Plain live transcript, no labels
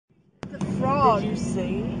Did you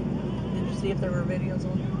see? Did you see if there were videos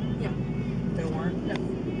on it? Yeah. There weren't? No.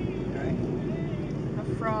 Alright.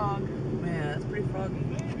 A frog. Man, that's pretty froggy.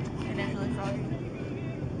 It is really froggy.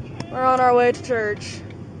 We're on our way to church.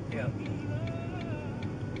 Yeah.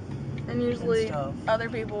 And usually stuff. other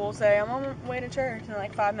people will say, I'm on my way to church, and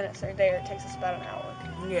like 5 minutes they're there. It takes us about an hour.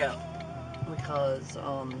 Yeah. Because,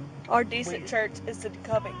 our decent church is in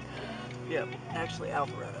Cubby. Yep. Actually,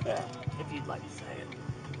 Alpharetta. Yeah. If you'd like to say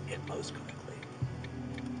it most correctly.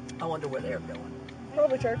 I wonder where they're going.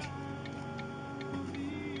 Probably church.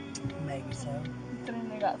 Maybe so. Then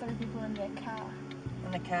they got 3 people in the car.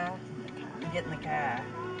 In the car? Get in the car.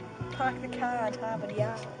 Park the car on top of the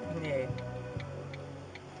yard. Yeah.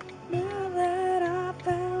 Now that I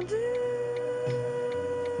found you,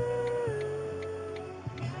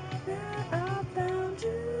 now I found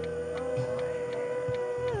you.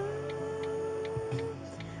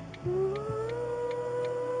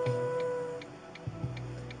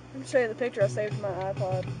 Let me show you the picture I saved to my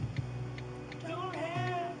iPod. Don't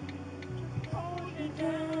have to hold you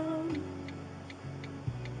down.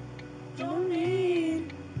 Don't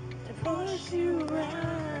need to push you around.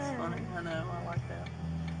 That's funny. I know. I like that.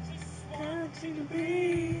 Want you to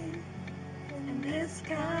be in this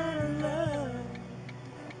kind of love.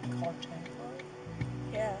 Cartoon.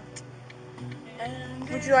 Yeah.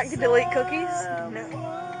 Would you like to delete cookies?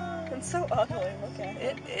 No. It's so ugly. Look at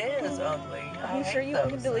it. It is ugly. Are you sure you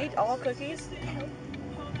want to delete all cookies?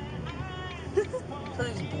 So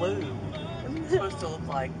it's blue. It's supposed to look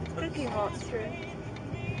like Cookie Monster.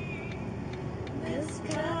 This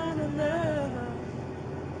kind of love.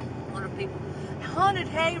 What are people? Haunted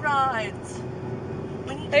hay rides.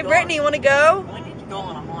 Hey, Brittany, you want to go? We need to go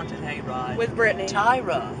on a haunted hay ride. With Brittany.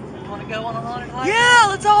 Tyra, you want to go on a haunted hay ride? Yeah,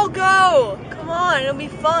 let's all go. Come on, it'll be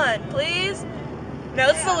fun, please. No,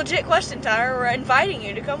 this is a legit question, Tyra. We're inviting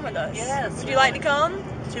you to come with us. Yes. Would you like to come?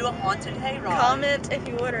 To a haunted hay ride. Comment if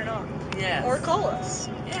you would or not. Yes. Or call us.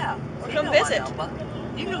 Yeah. Or You come know visit. My number.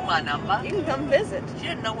 You know my number. You can come visit. She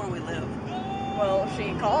doesn't know where we live. Well, if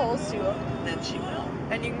she calls, she will. Then she will.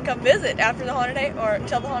 And you can come visit after the haunted hay, or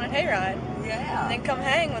until the haunted hay ride. Yeah. And then come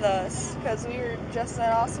hang with us, because we are just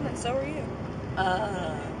that awesome, and so are you.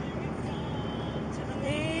 To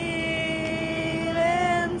Believe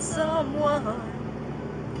in someone.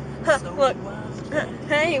 So Look.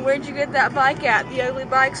 Hey, where'd you get that bike at? The Ugly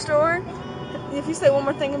Bike Store? If you say one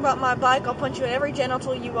more thing about my bike, I'll punch you in every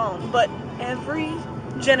genital you own. But every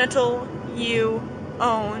genital you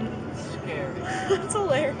own. Scary. That's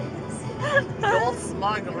hilarious. Dos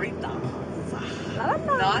margaritas.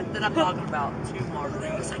 Not that I'm talking about 2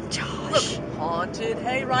 margaritas. Like, Josh. Look, haunted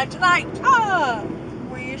hay ride tonight.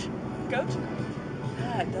 Where you should go to.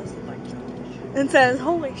 Yeah, it does look like Josh. And says,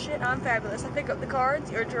 holy shit, I'm fabulous. I pick up the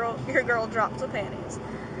cards, your girl drops the panties.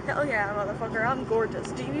 Hell yeah, motherfucker, I'm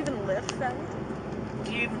gorgeous. Do you even lift, faggot?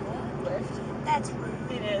 Do you even what? Lift. That's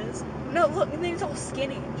rude. It is. No, look, and then he's all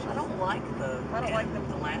skinny and shit. I don't like the. I don't like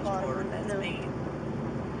the last bottom word. one, That's no. mean.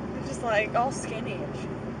 It's just like all skinny and shit.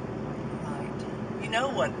 Right. You know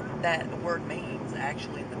what that word means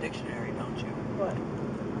actually in the dictionary, don't you? What?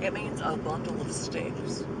 It means a bundle of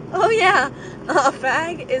sticks. Oh yeah, a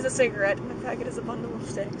fag is a cigarette, and a faggot is a bundle of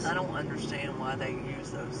sticks. I don't understand why they use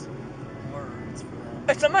those words for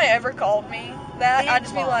that. If somebody ever called me that, I'd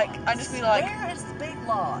just be like, Where is the big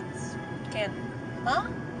lots? Can't. Huh?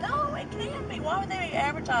 No, it can't be. Why would they be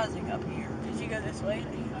advertising up here? Did you go this way?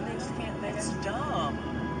 They just can't. They It's just. dumb.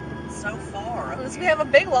 It's so far. Unless we have a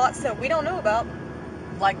big lot that we don't know about.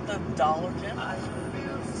 Like the Dollar General.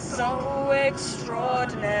 So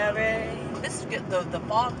extraordinary. This the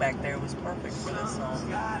fog back there was perfect for this song.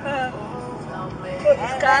 Look,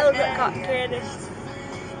 Sky looks like cotton candy.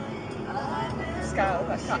 Sky looks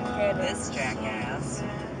like cotton candy. This jackass.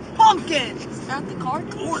 Pumpkins! Not the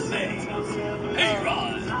cartoon. Corn maze, hay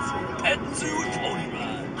rides, pet zoo and pony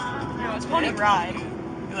rides. No, it's Pony Ride.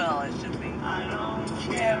 Well, it should be.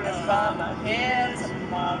 Terrify my head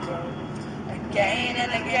tomorrow. Again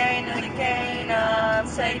and again and again, I'm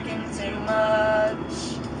taking too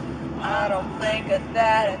much. I don't think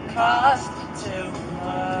that it cost too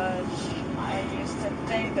much. I used to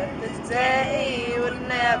think that this day would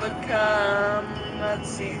never come. I'd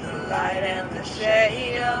see the light and the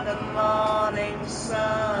shade of the morning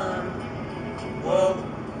sun. Whoa,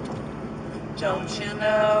 don't you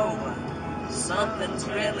know, something's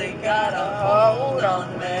really got a hold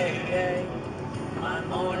on me. My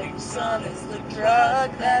morning sun is the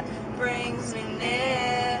drug that brings me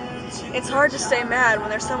near. It's hard to stay mad when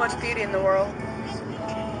there's so much beauty in the world.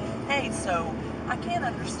 Hey, so I can't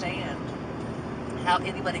understand how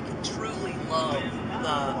anybody can truly love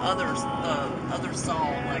other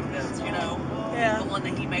song like this, you know? Yeah. The one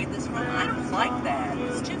that he made this from. I don't like that.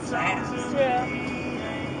 It's too fast. Yeah.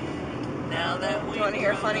 Now that we You want to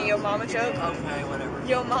hear a funny Yo Mama joke? Okay, whatever.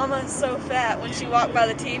 Yo Mama is so fat. When she walked by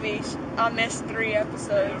the TV, I missed 3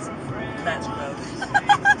 episodes. That's gross.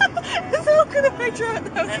 So look at the picture of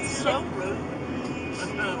it. That's so rude.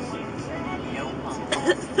 Yo Mama.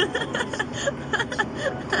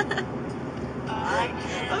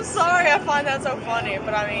 I'm sorry I find that so funny,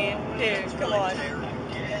 but I mean, dude, come on.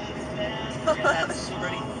 That's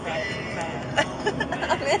pretty fucking bad.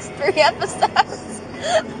 I missed 3 episodes.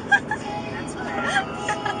 That's bad.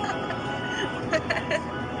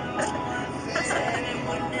 Said it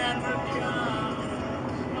would never come.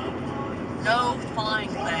 No flying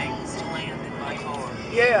things to land in my car.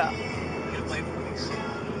 Yeah. Get away from me. It's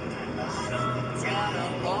got a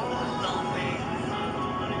hold on me.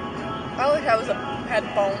 I wish I had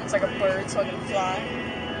bones like a bird so I could fly.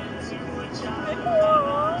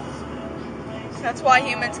 That's why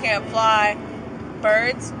humans can't fly.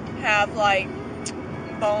 Birds have like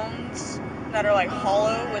bones that are like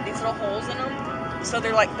hollow with these little holes in them. So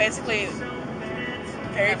they're like basically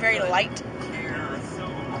very, very light.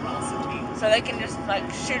 So they can just like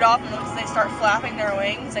shoot off, and once they start flapping their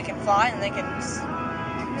wings, they can fly, and they can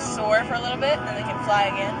soar for a little bit, and then they can fly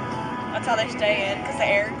again. That's how they stay in, because the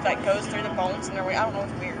air like goes through the bones in their wing. I don't know,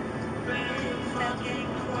 it's weird.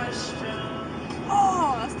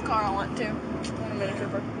 Oh, that's the car I want to. I want a Mini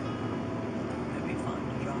Cooper. It'd be fun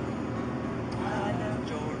to drive. I know.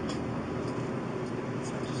 George.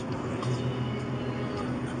 Such a surprise.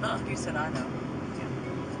 He said, I know.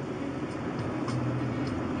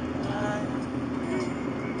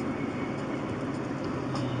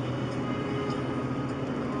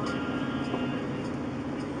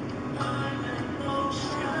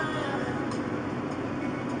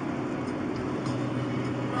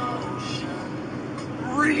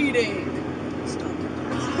 Reading.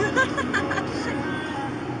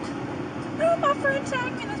 No, my friend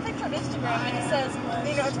tagged me in this picture on Instagram, and it says,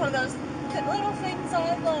 you know, it's one of those little things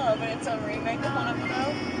I love, and it's a remake of one of them.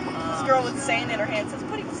 This girl with sand in her hand says,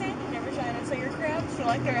 putting sand in every shine so your crabs feel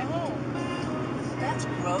like they're at home. That's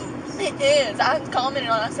gross. It is. I commented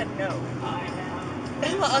on it. I said no.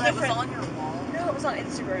 And my other friend. Was on your wall? No, it was on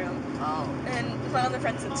Instagram. Oh. And my other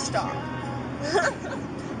friend said stop. It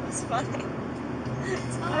was funny.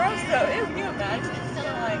 It's gross though. Ew, can you imagine? It's kind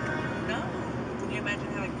of like. No. Can you imagine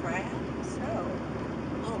having crabs? No.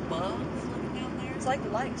 Little bugs living down there? It's like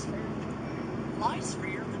lice for lice for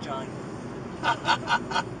your vagina.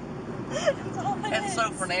 That's all it And is. so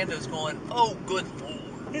Fernando's going, oh, good Lord.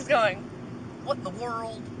 He's going, what in the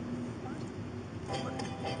world?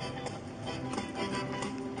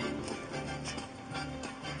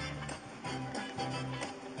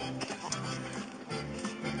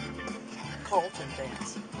 Carlton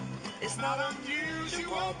dance. It's not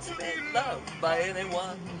unusual to be loved by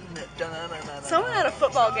anyone. Someone at a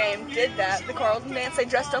football game did that, the Carlton dance. They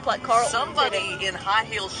dressed up like Carlton. Somebody in high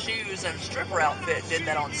heel shoes and a stripper outfit did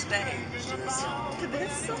that on stage to this song. To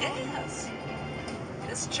this song? Yes.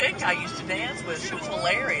 This chick I used to dance with, she was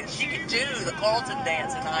hilarious. She could do the Carlton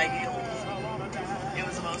dance in high heels. It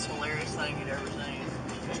was the most hilarious thing you'd ever seen.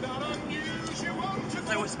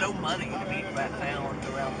 There was no money to be found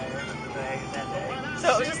around there that day.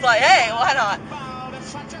 So it was just like, hey, why not?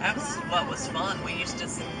 That's what was fun. We used to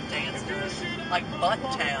dance to like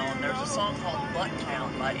Butttown. There's a song called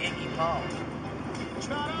Butttown by Iggy Pop.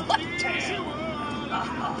 Butttown.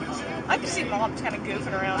 I could see Mom's kind of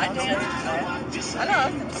goofing around on stage. I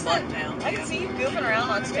know, I can see you goofing around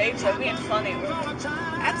on stage, so being funny with it.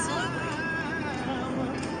 Absolutely.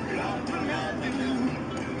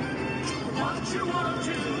 What you want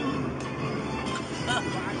to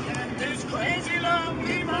this crazy love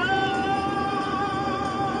me more.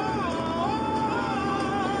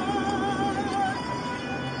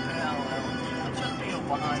 I'm just being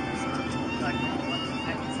behind this. Like,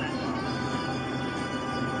 having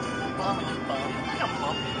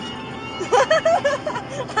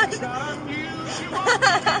that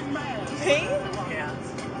Me? Yeah.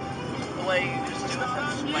 The way you just do it,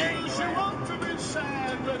 that sway.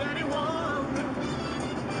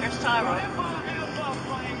 There's Tyra.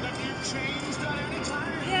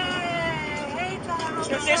 Yay! Hey,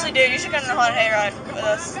 Tyra. Seriously, dude, you should go on a haunted hayride with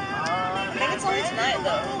us. I think it's only tonight,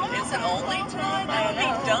 though. Is it only tonight? I don't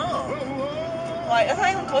know. Dumb. Like, it's not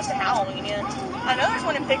even close to Halloween yet. I know there's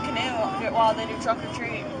one in Big Canoe while they do Truck or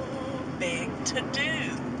Treat. Big to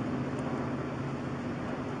do.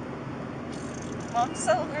 Well, I'm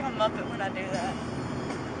so like a Muppet when I do that.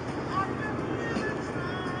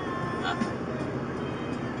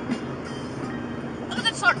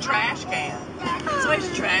 our trash can.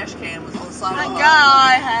 Somebody's trash can was on the side of the That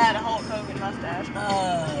guy had a Hulk Hogan mustache.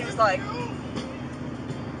 He was like,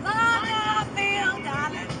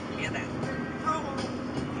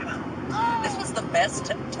 This was the best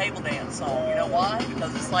table dance song. You know why?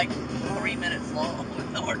 Because it's like 3 minutes long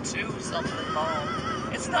or 2 something long.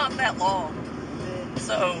 It's not that long.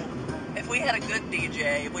 So if we had a good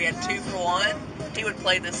DJ, if we had 2 for 1, he would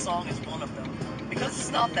play this song as one of them. Because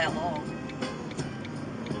it's not that long.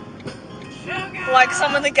 like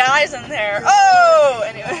some of the guys in there. Oh!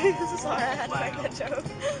 Anyway, sorry, I had to make that joke.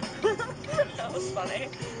 That was funny.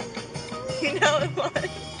 You know it was.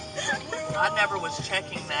 I never was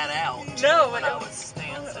checking that out when I was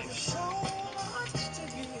dancing.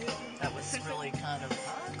 That was really kind of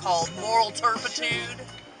called moral turpitude.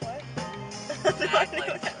 What? Exactly. I don't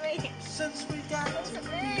know what that means. What does it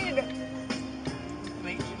mean? It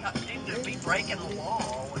means you need to be breaking the law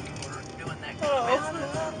when you were doing that kind Oh. of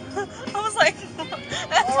business. I was like,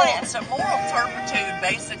 that's like... So moral turpitude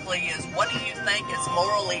basically is what do you think is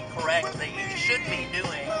morally correct that you should be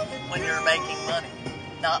doing when you're making money,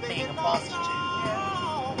 not being a prostitute.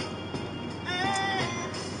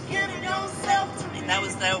 And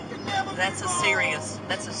that's a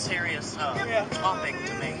serious topic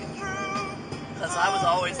to me, because I was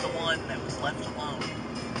always the one that was left alone.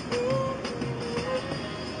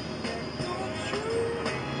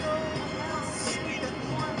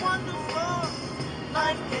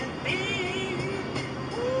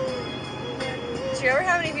 Do you ever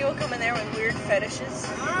have any people come in there with weird fetishes?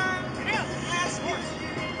 Yeah.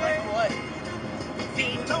 Like what?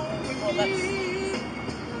 Feet. Well, that's...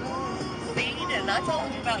 Feet, and I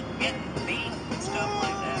told you about getting beat and stuff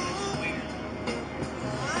like that. It's weird.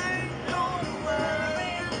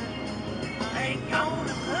 Ain't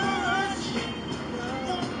gonna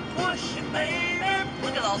push you, baby.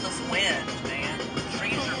 Look at all this wind, man. The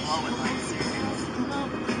trees are blowing like serious. Come on,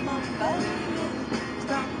 baby.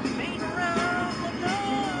 Stop beating around the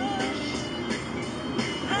bush.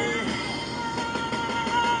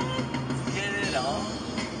 Get it on.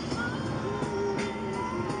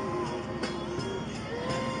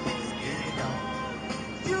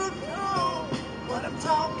 You know what I'm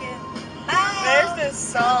talking about. There's this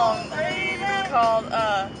song called,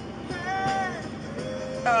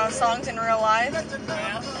 Songs in Real Life.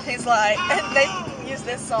 Yeah. He's like, and they use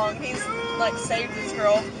this song. He's like saved his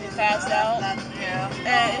girl who passed out. Yeah.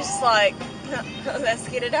 And it's just like, let's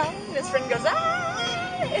get it on. His friend goes,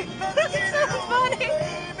 ah! It's so funny.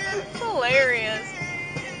 It's hilarious.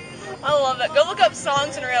 I love that. Go look up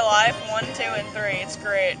Songs in Real Life 1, 2, and 3. It's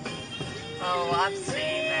great. Oh, I've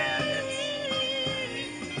seen that.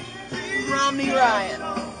 Romney Ryan.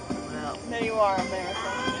 Well, There you are, America.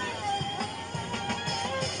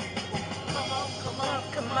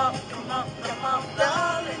 Come on,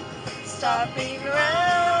 darling. Stop beating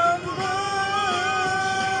around the bush.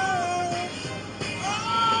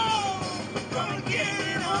 Oh, gonna get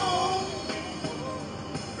it on.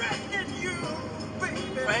 pray,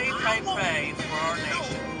 pray, pray for our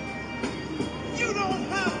nation. You don't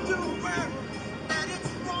have to worry that it's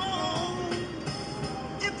wrong.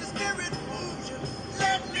 If the spirit moves you,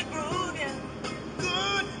 let me groove you.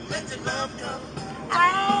 Good, let your love come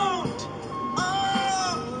out.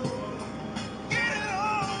 Oh, get it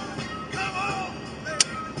on. Come on,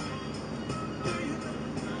 baby. Do you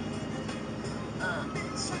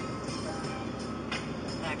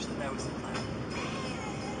Actually, that was the plan.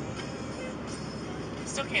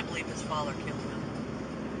 Still can't believe his father killed him.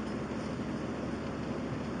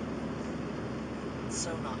 It's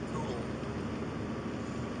so not cool.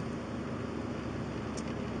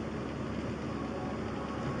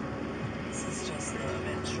 This is just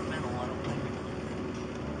the instrumental. I don't think we're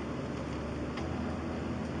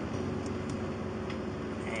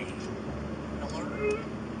gonna get. Hey, alert.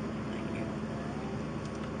 Thank you.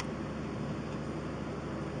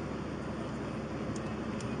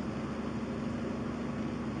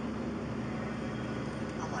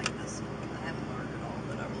 I like this one. I haven't learned it all,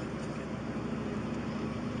 but I really like it.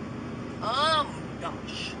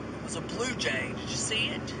 Gosh. It was a blue jay. Did you see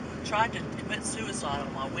it? Tried to commit suicide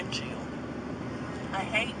on my windshield. I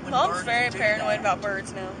hate when Mom's birds very do paranoid that. about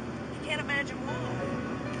birds now. You can't imagine why.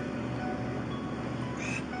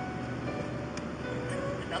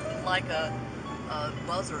 Nothing like a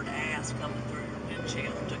buzzard ass coming through your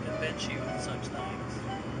windshield to convince you of such things.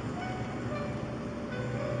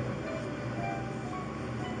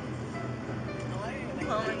 Oh, I didn't think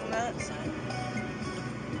Humming that.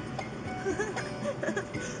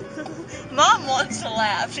 Mom wants to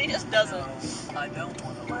laugh. She just doesn't. No, I don't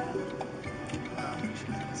want to laugh.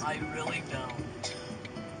 I really don't.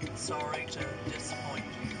 Sorry to disappoint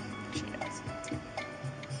you.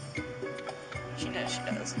 know she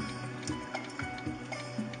does.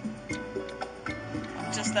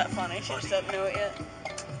 Just that funny. She just doesn't know it yet.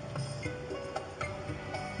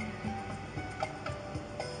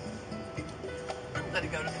 I'm going to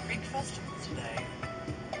go to the Greek festival today.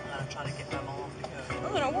 I'm trying to get my mom to go.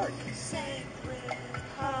 I'm gonna work. Sacred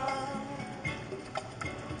heart,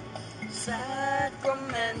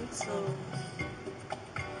 Sacramento.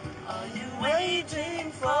 are you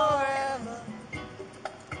waiting forever?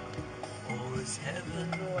 Or is heaven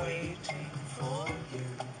waiting for you?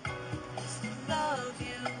 It's the love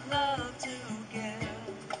you love to give,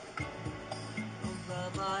 a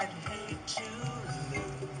love I'd hate to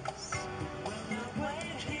lose. Will I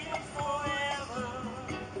wait here forever?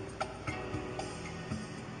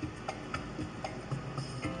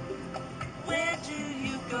 Where do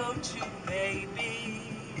you go to, baby?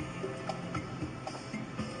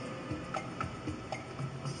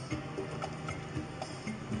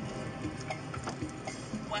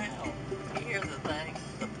 Wow. You hear the thing?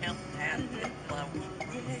 The pimp hat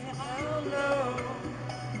I don't know.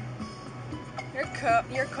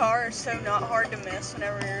 Your car is so not hard to miss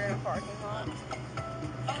whenever you're in a parking lot.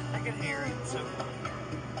 I can hear it. It's so funny.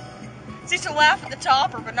 She used to laugh at the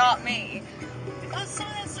topper, but not me. Because some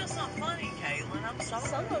of that's just not funny, Caitlin. I'm sorry.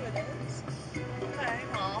 Some of it is. Okay,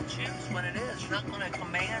 well, I'll choose when it is. You're not going to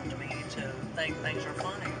command me to think things are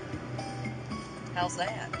funny. How's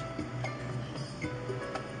that?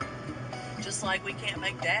 Just like we can't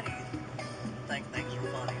make Daddy think things are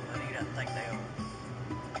funny when he doesn't think they are.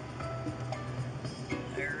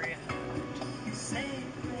 There you have it.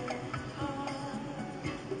 Sacred heart,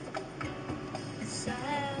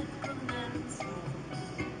 Sacramento.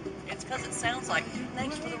 It's because it sounds like,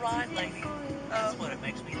 thanks for the ride, lady. That's what it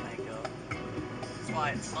makes me think of. That's why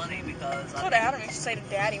it's funny, because That's what Adam used to say to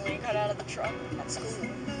Daddy when he got out of the truck at school.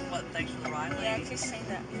 What, thanks for the ride, Yeah, lady? he's seen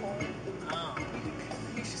that before. Oh.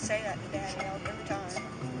 He used to say that to Daddy every time.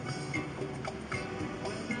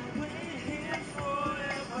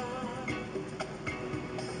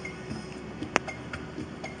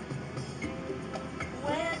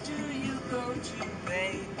 Where do you go to,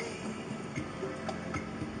 baby?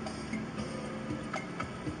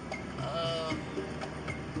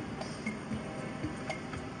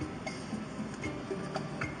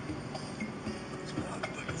 It's where I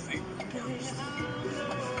put your fingers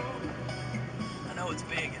first. I know it's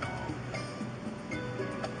big and all.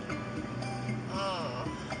 Oh.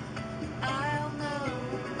 I'll know.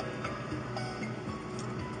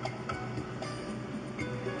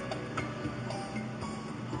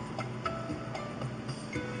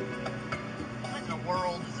 What in the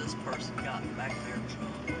world has this person got back in their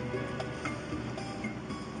trunk?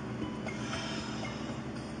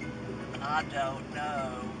 I don't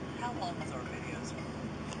know. How long was our videos?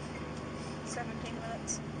 17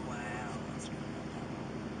 minutes. Wow, that's not that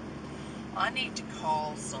long. I need to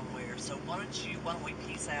call somewhere, so why don't we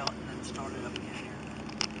peace out and then start it up again here?